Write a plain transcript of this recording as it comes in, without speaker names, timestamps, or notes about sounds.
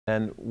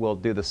and we'll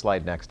do the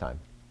slide next time.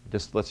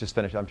 Let's just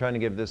finish. I'm trying to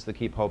give this the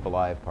keep hope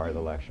alive part of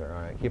the lecture.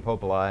 All right, keep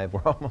hope alive.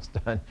 We're almost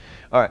done.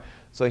 All right,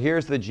 so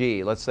here's the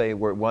G. Let's say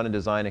we want to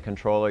design a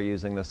controller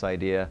using this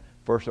idea,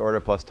 first order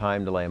plus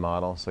time delay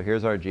model. So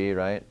here's our G,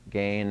 right?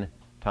 Gain,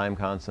 time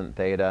constant,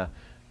 theta.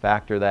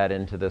 Factor that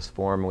into this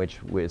form, which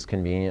is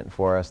convenient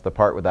for us. The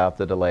part without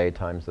the delay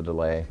times the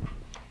delay.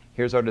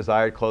 Here's our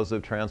desired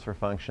closed-loop transfer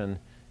function.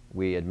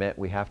 We admit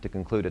we have to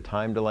include a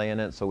time delay in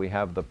it, so we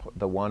have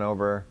the 1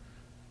 over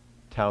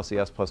tau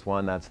cs plus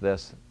 1, that's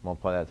this,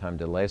 multiply that time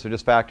delay. So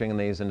just factoring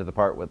these into the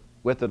part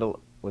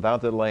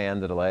without the delay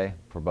and the delay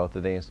for both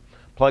of these.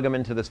 Plug them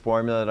into this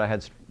formula that I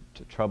had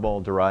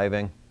trouble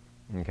deriving.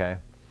 Okay.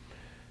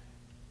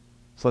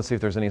 So let's see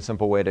if there's any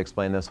simple way to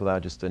explain this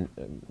without just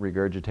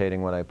regurgitating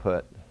what I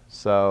put.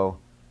 So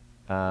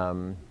let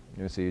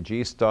me see,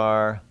 G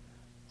star,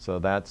 so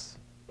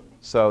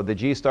the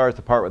G star is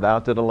the part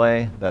without the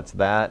delay. That's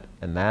that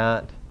and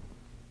that.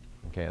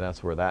 Okay,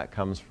 that's where that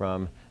comes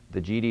from.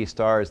 The GD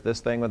star is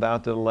this thing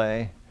without the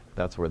delay.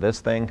 That's where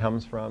this thing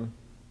comes from.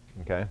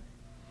 Okay?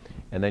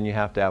 And then you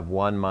have to have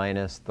 1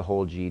 minus the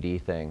whole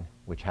GD thing,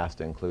 which has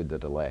to include the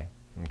delay.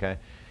 Okay?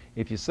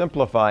 If you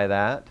simplify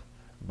that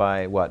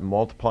by what?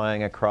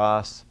 Multiplying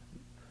across,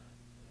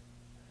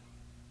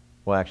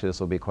 well, actually, this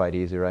will be quite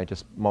easy, right?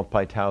 Just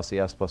multiply tau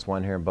cs plus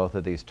 1 here in both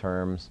of these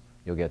terms.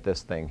 You'll get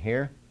this thing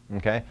here.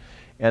 Okay?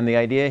 And the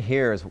idea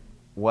here is,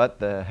 what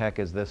the heck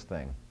is this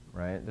thing,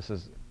 right? This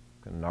is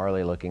a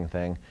gnarly looking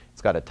thing.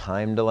 It's got a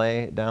time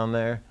delay down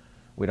there.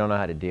 We don't know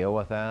how to deal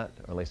with that,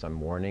 or at least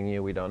I'm warning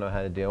you, we don't know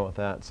how to deal with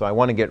that. So I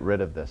want to get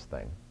rid of this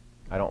thing.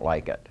 I don't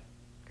like it.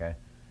 Okay?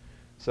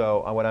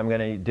 So what I'm going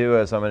to do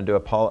is I'm going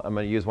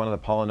to use one of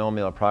the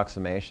polynomial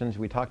approximations.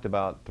 We talked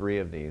about 3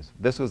 of these.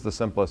 This was the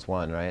simplest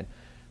one, right?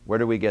 Where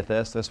do we get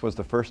this? This was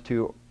the first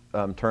 2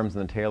 terms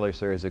in the Taylor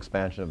series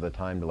expansion of the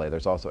time delay.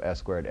 There's also s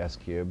squared, s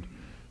cubed,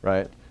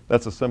 right?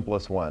 That's the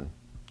simplest one.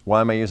 Why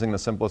am I using the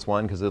simplest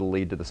one? Because it'll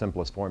lead to the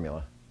simplest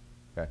formula.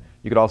 Okay.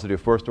 You could also do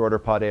first order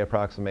Pade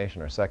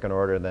approximation or second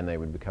order, then they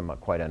would become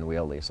quite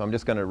unwieldy. So I'm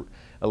just going to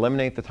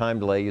eliminate the time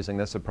delay using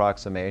this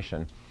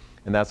approximation.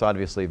 And that's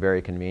obviously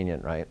very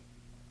convenient, right?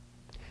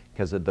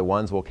 Because the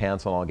ones will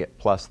cancel and I'll get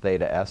plus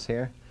theta s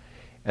here.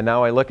 And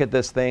now I look at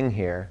this thing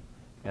here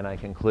and I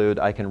conclude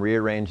I can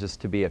rearrange this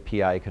to be a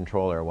PI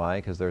controller. Why?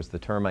 Because there's the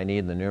term I need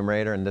in the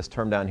numerator, and this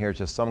term down here is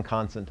just some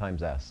constant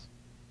times s.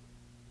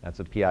 That's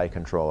a PI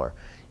controller.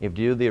 If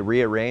you do the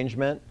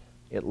rearrangement,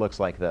 it looks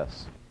like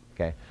this.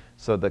 Okay?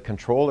 So the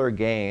controller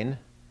gain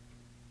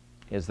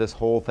is this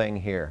whole thing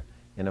here.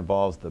 It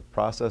involves the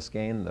process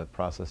gain, the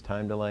process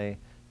time delay,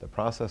 the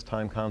process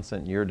time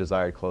constant, your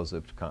desired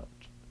closed-loop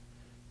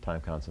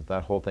time constant.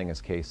 That whole thing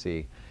is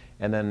Kc.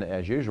 And then,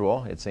 as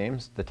usual, it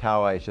seems, the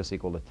tau I is just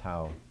equal to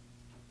tau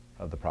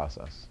of the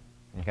process.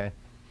 Okay?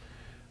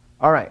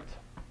 All right.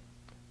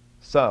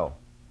 So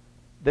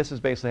this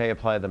is basically how you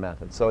apply the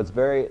method. So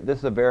this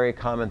is a very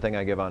common thing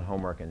I give on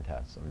homework and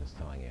tests. I'm just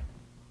telling you.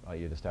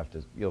 You just have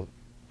to,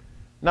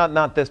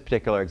 not this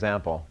particular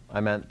example. I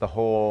meant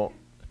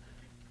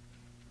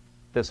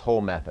this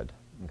whole method,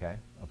 okay,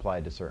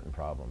 applied to certain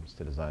problems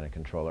to design a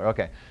controller.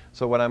 Okay,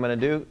 so what I'm going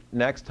to do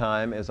next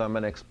time is I'm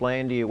going to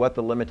explain to you what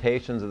the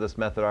limitations of this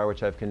method are,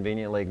 which I've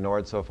conveniently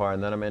ignored so far,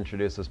 and then I'm going to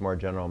introduce this more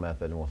general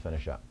method, and we'll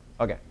finish up.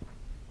 Okay.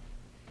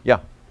 Yeah?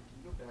 Can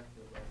you go back to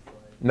the last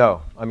slide?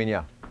 No, I mean,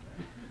 yeah.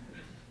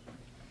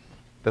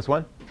 This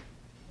one?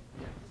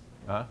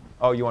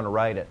 Oh, you want to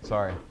write it.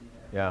 Sorry.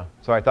 Yeah.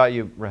 So I thought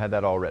you had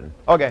that all written.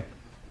 Okay.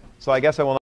 So I guess I will